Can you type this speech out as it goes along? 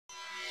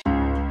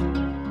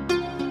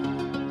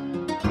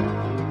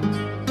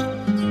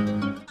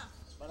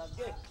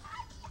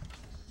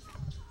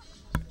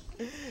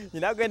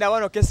Ninagenda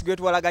wano kesi gwe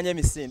twalaganya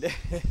emisinde.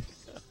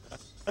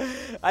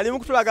 Ali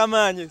mukutulaga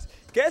maanyi.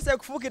 Kese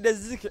kufukidde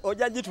ziki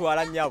ojja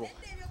gitwala nnyabo.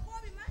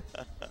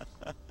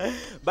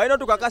 Balina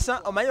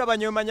tukakasa omanyi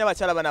babanyomanya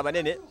abakyala bana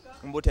abanene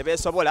mbu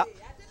tebeesobola.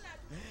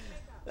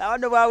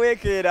 Lawano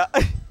bwaweekeera.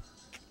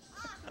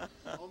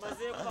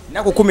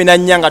 Naku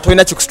 14 nga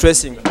tolina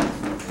kikustressing.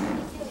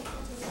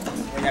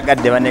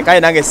 Onyagadde bane kale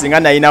nange singa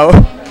nayinawo.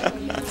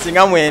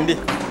 Singa mwendi.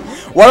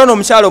 Walono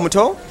omukyala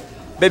omuto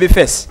baby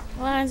face.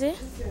 Wanze.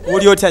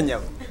 Oli otya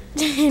nnyabo?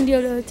 Ndi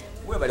olota.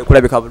 Webale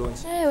kulabika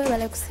bulungi.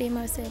 Webale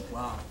kusiima se.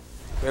 Wow.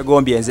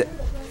 Wegombye nze.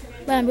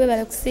 Bambi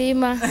webale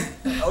kusiima.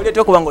 Oli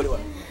tokuba ngoli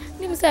wano.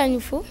 Ndi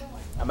musanyufu.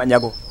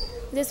 Amanyago.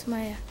 Nze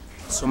Sumaya.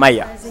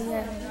 Sumaya.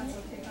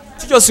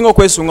 Kiki osinga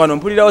okwesunga no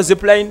mpulirawo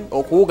zipline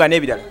okuwuga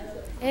n'ebirala?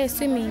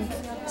 Swimming.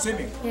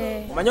 Swimming?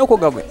 Yeah. Omanyi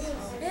okuwuga gwe?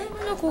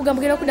 Okuwuga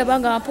mbugera okudaba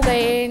nga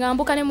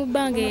mpuka ne mu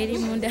bbanga eri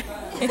munda.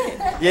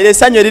 Yere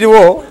essanyu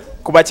eririwo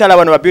ku bakyala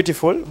bano ba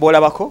beautiful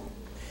boolabako.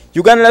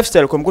 Uganda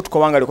lifestyle kwe mukutuko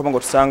wanga liko ngo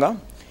tusanga.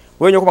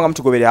 Wenye okuba nga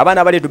mutugobere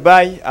abaana abali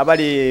Dubai,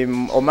 abali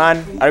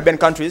Oman, Arabian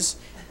countries.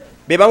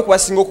 Beba mu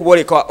kubasinga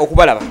okuboleka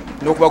okubalaba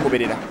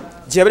n'okubagoberera.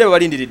 Jebele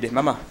balindiridde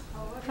mama.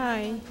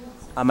 Hi.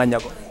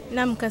 Amanyago.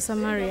 Namkasa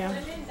Maria.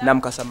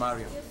 Namkasa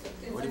Maria.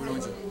 Oli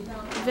bulungi.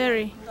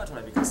 Very.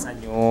 Tulabika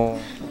sanyo.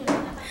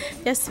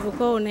 Just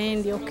buko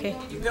unaendi okay.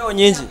 Mpeo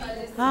nyingi.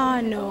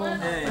 No.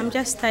 I'm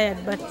just tired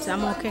but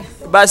I'm okay.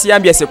 Basi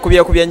yambye se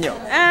kubya nnyo.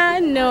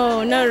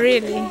 No, not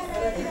really.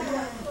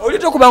 Oli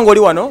tokuba ngoli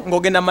wano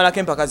ngogenda malako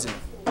empaka zino.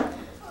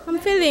 I'm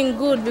feeling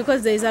good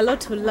because there's a lot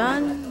to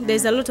learn.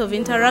 There's a lot of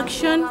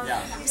interaction.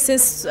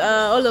 Since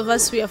all of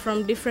us, we are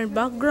from different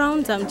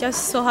backgrounds, I'm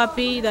just so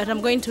happy that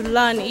I'm going to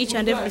learn each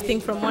and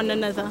everything from one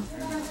another.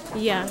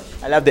 Yeah.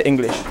 I love the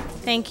English.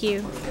 Thank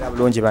you.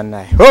 Bulungi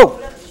bannaye. Oh,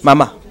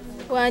 mama.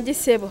 Wanji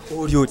sebo.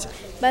 Oli otya?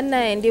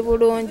 Bannaye ndi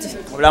bulungi.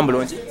 Obulamu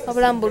bulungi?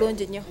 Obulamu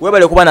bulungi nnyo.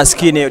 Webale kuba na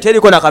skin eyo.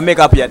 Teriko na ka make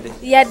up yadde.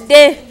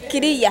 Yadde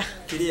kiriya.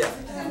 Kiriya.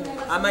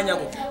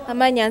 Amanyago.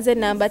 Amanya nze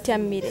namba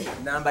Tyammire.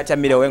 Namba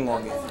Tyammire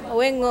w'engonge.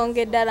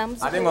 W'engonge ddala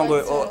musi.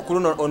 Ab'engonge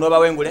kuno onoba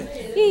w'engule?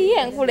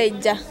 Iye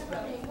nkulejja.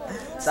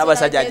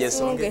 Saabasajja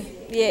ajesonge.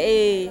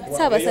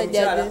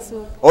 Saabasajja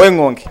ajesonge.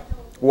 Ow'engonge.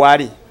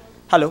 Wali.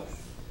 Hello.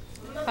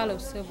 Hello,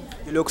 Sebo.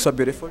 You look so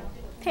beautiful.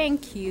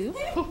 Thank you.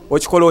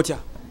 Okikola otya?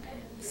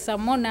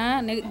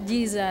 Samona ne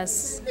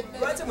Jesus.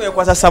 Lwaki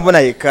mwekwasa Samona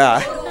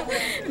yekka?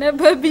 Ne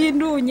baby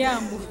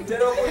Ndunyambu.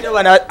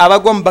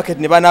 Abagwa mu bucket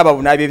ne banaaba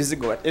bunaabya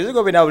ebizigo.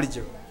 Ebizigo binaaba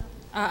bulijjo?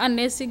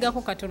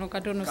 Nesigako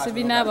katono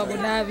sibinaaba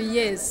bunaabi,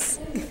 yes.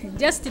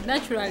 Just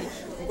naturally.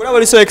 Nkulaba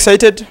oli so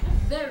excited?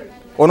 Very.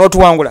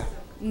 Onootuwangula?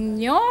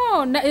 Nnyo,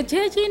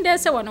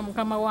 kyekindeese wano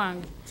mukama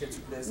wange.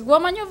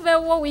 Gwomanyi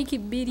oveewo wiiki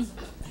 2.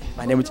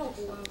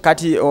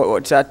 Kati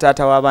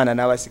taata w'abaana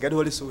n'abasigadde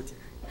oli suuti?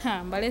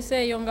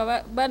 Mbaleseeyo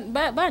nga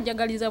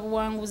banjagaliza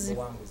buwanguzi.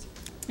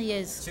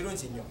 Yes.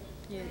 Kirungi nnyo.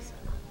 Yes.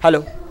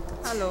 Hello.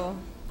 Hello.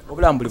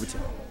 Obulamu buli butya?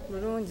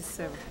 Bulungi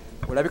sebo.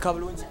 Olabika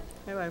bulungi?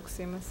 Ebali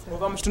kusiima sebo.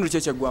 Ova mu kitundu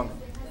ky'eggwanga?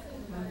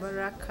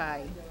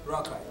 Rakai.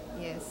 Rakai.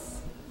 Yes.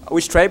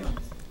 Which tribe?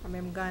 I'm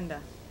Muganda.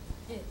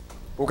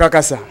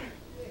 Ukakasa.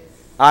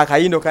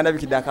 Akayindo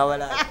kandabikidde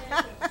akawala.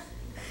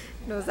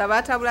 Noza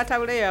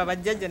batabulayo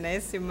abajjajja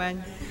naye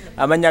simanyi.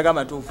 Amannya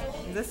g'amatuufu.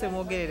 Nze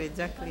Semwogerere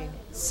Jacqueline.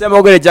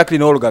 Semwogerere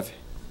Jacqueline Olugave.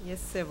 Yes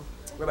sebo.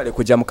 Webale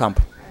kujja mu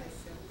kampu.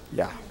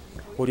 Ya.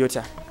 Oli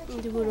otya?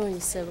 Ndi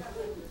bulungi sebo.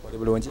 Oli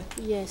bulungi?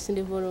 Yes,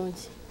 ndi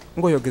bulungi.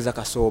 Ng'oyogeza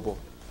kasoobo.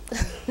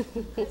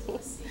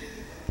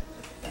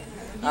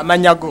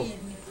 Amanyago.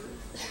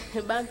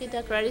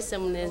 Bampita Clarissa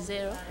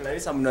Munezero.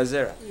 Clarissa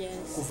Munezero? Yes.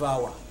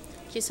 Kuvaawa?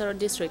 Kisoro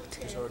district.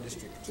 Kisoro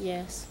district.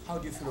 Yes. How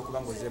do you feel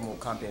okuba ng'ozze mu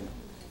campaign?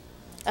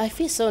 I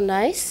feel so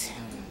nice.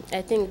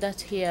 I think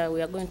that here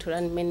we are going to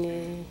learn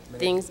many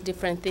things,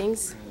 different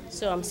things.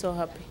 So I'm so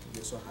happy.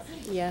 You're so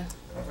happy? Yeah.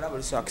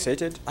 I'm so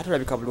excited. Ate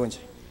olabika bulungi.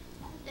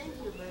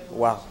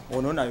 Wow.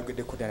 Ono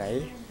nayogedde kudda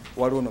naye.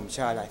 Waliwo ono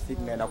omukyala I think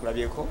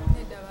nakulabyeko.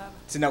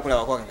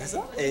 Sinakulabako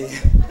akakasa.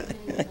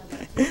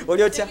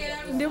 Oli otya?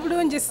 Ndi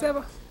bulungi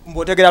sebo.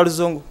 Mbotegera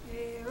Luzungu.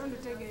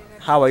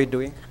 How are you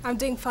doing? I'm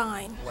doing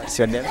fine. What's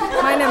your name?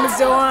 My name is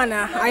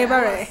Joanna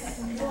Ibare.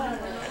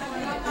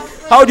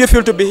 How do you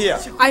feel to be here?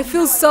 I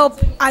feel so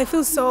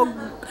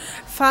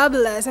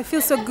fabulous. I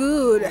feel so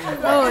good.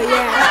 Oh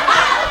yeah.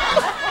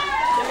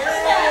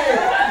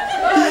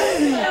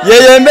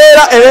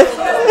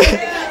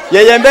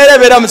 Yeye mbeera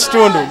beera mu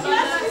kitundu.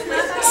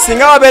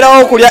 Singa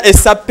wabeerawo okulya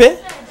essappe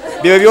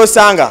byo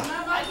byosanga.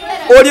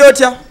 Oli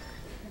otya?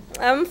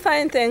 I'm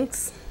fine,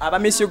 thanks. Aba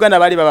Miss Uganda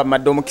bali baba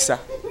madde omukisa.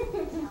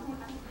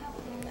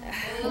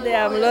 They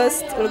have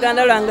lost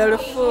Uganda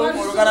Lufu.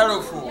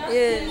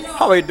 Yes.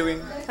 How are you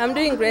doing? I'm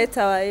doing great.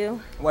 How are you?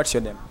 What's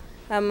your name?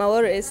 I'm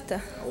Aworo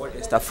Esther. Aworo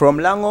Esther. From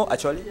Lango,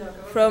 actually?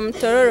 From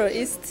Tororo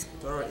East.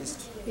 Tororo East.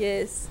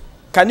 Yes.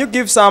 Can you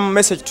give some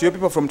message to your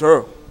people from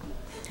Tororo?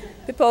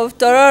 People of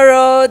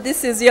Tororo,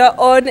 this is your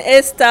own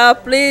Esther.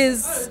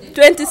 Please,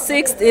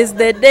 26th is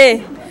the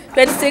day.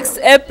 26th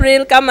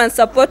April, come and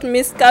support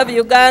Miss Curvy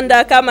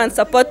Uganda. Come and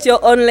support your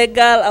only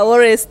girl,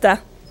 Aworo Esther.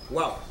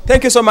 Wow.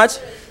 Thank you so much.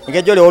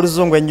 Ngejole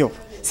oluzungu ennyo.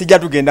 Sijja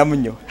tugenda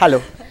munnyo.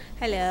 Hello.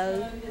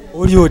 Hello.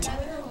 Oli oti?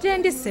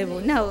 Jendi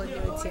sebo na oli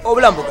oti.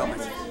 Obulambo kama.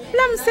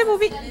 Bulamu sebo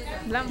bi.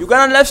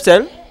 Ugandan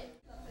lifestyle.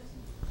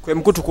 Kwe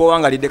mkutu kwa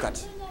wangalidde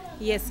kati.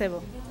 Yes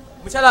sebo.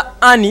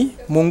 Muchala Ani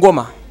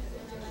Mungoma.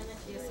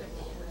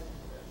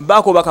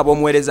 Bako baka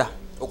bomuwereza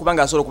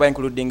okubanga asobola okuba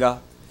includinga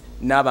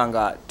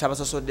nabanga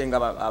tabasosodde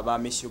nga aba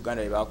Miss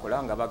Uganda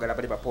bakola nga bagala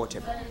bali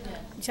baportable.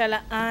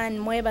 Chala an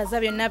mwebaza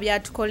byonna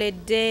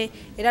byatukoledde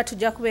era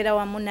tujja kubeera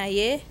wamu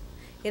naye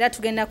era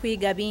tugenda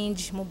kuyiga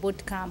bingi mu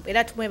bootcamp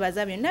era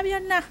tumwebaza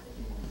byonna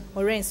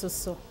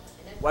olw'ensusso.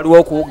 Waliwo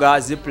okuwuga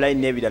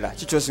zipline n'ebirala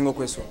kikyosinga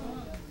okweso.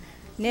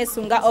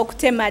 Nesunga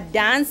okutema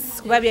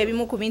dance kuba bye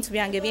bimu ku bintu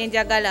byange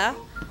byenjagala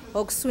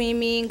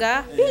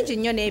okuswiminga bingi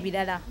nnyo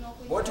n'ebirala.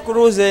 Boat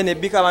cruise ne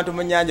bika abantu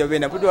mu nnyanja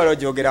obenda budi waliwo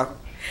gyogerako.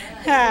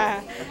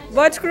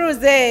 Boat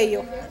cruise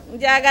eyo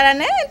njagala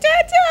naye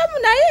nteetyamu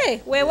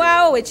naye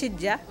weewaawo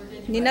wekijja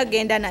nina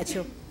genda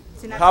nakyo.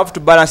 Have to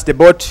balance the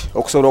boat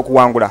okusobola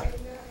okuwangula.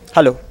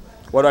 Hello.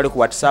 Waliwo ali ku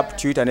WhatsApp,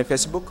 Twitter ne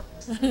Facebook.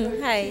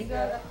 Hi.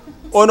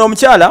 Ono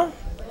omukyala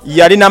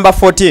yali number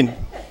 14.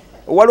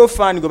 Waliwo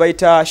fan gwe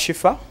bayita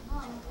Shifa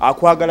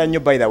akwagala nnyo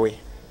by the way.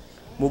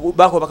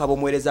 Bako baka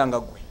bomuwereza nga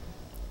gwe.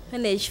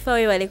 Hane Shifa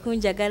we wale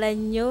kunjagala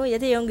nnyo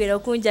yate yongera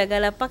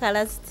okunjagala paka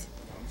last.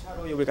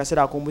 Omukyala oyo buli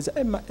kaseera akumbuza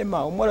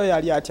Emma omuwala oyo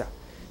ali atya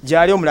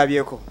gyali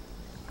omulabyeko.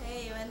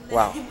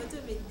 Wow.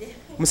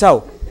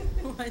 Musawo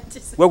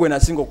wewe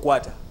nasinga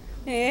okukwata.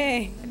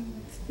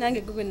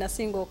 Nange gwe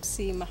nasinga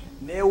okusiima.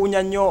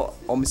 Neewuunya nnyo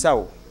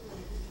omusawo.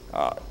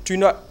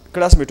 Tulina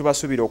classmate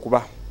tubasuubira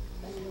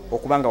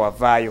okubanga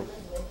wavaayo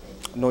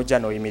n'ojja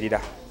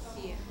n'oyimirira.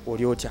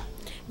 Oli otya?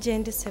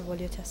 Jendi sebo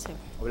oli otya sebo.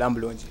 Obulamu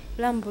bulungi.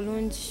 Bulamu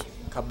bulungi.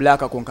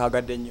 Kabulaka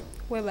konkagadde nnyo.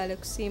 Webale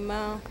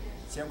kusiima.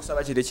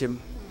 Kyenkusaba kiri kimu.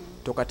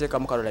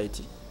 Tokateekamu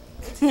kalolaiti.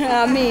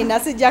 Amina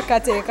sijja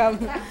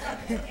kateekamu.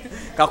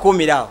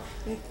 Kakuumirawo.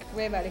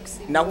 Webale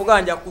kusiima.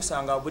 Nakuganja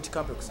kukusanga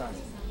bootcamp ekusanze.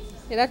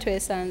 Era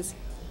twesanze.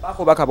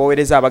 Bako baka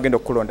baweereza abagenda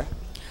okukulonda.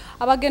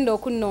 Abagenda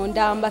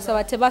okunnonda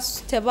mbasaba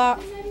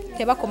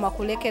tebakoma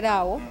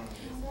kulekeraawo.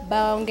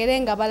 Bongere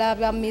nga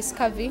balaba Miss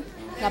Curvy,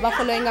 nga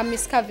bafollowinga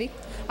Miss Curvy.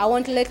 I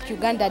won't let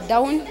Uganda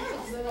down.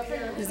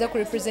 Nze ku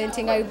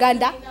representing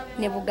Uganda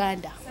ne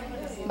Buganda.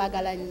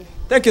 Mbagala nnyo.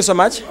 Thank you so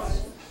much.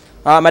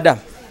 Madam.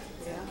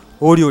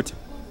 Oli otya?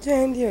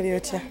 Jendi oli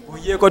otya?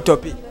 Oyeeko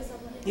topi.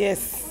 Yes.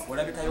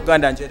 Olabika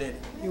Uganda njerere.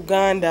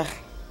 Uganda.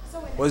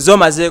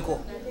 Ozomazeeko.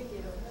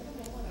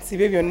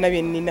 Sibe byonna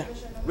bye nnina.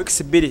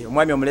 Weeks 2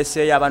 omwami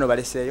omuleseeyo abaana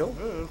baleseeyo.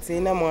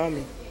 Sina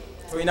mwami.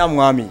 Toyina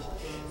mwami.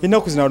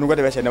 Ennaku zino abantu nga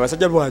tebakyalina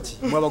basajja lwaki?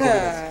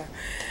 Mwabagobereza.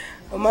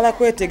 Omala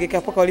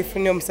kwetegeka paka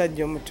olifunye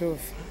omusajja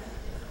omutuufu.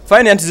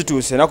 Fine anti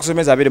zituuse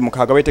nakusomeza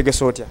 26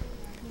 weetegese otya?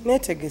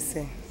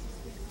 Neetegese.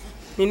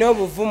 Nina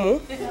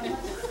obuvumu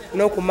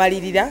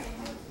n'okumalirira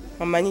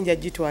amanyi nja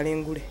gitwala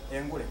engule.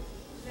 Engule.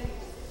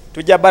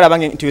 Tujja balaba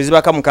nti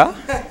wezibakamuka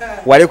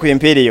wali ku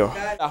imperiyo.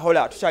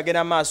 Ahola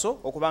tukyagenda maaso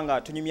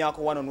okubanga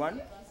tunyumyako one on one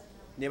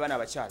ne bana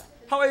abakyala.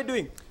 How are you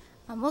doing?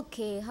 I'm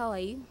okay. How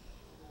are you?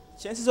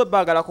 Kyensizo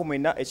baagalako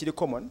mwina ekiri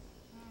common.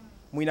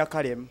 Mwina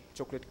kalem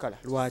chocolate color.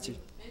 Lwaki?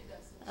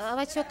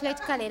 Aba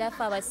chocolate color era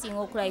fa abasinga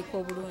okulayika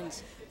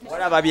obulungi.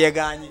 Wala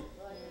babyegaanyi.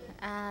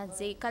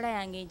 Ze kala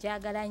yange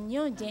njagala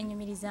nnyo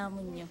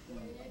gyenyumirizaamu nnyo.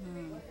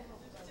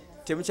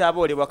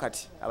 Temukyaboolebwa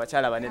kati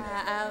abakyala banene.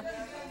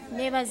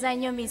 Nebaza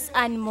nnyo Miss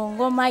Anne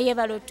Mungoma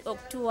yebala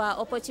okutuwa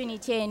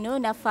opportunity eno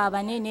naffe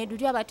abanene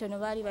duli abatono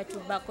baali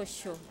batubako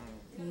show.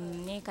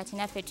 Ne kati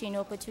naffe tulina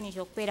opportunity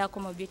okubeerako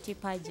mu beauty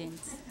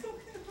pageant.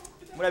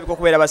 Mulabika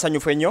okubeera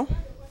basanyufu ennyo.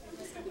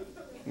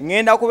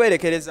 Ngenda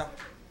kubeerekereza.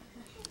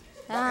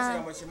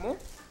 Kimu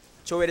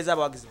kyoweereza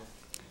abawagizi bo.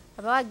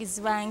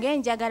 Abawagizi bange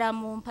njagala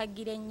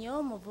mumpagire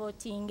nnyo mu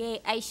voting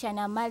Aisha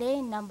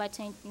Namale number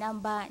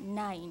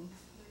 9.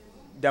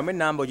 Damwe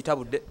namba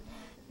ogitabudde.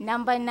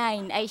 Number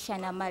 9 Aisha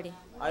Namale.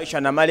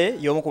 Aisha Namale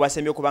y'omu ku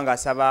basembye okubanga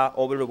asaba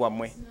obululu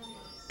bwammwe.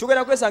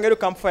 Tugenda kwesanga eri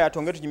campfire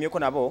twonge tunyumyeko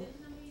nabo.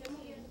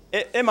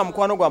 Emma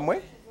mukwano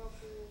gwammwe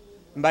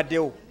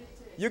mbaddewo.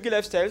 Yugi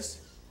Lifestyles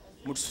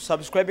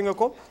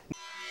mutusubscribingeko.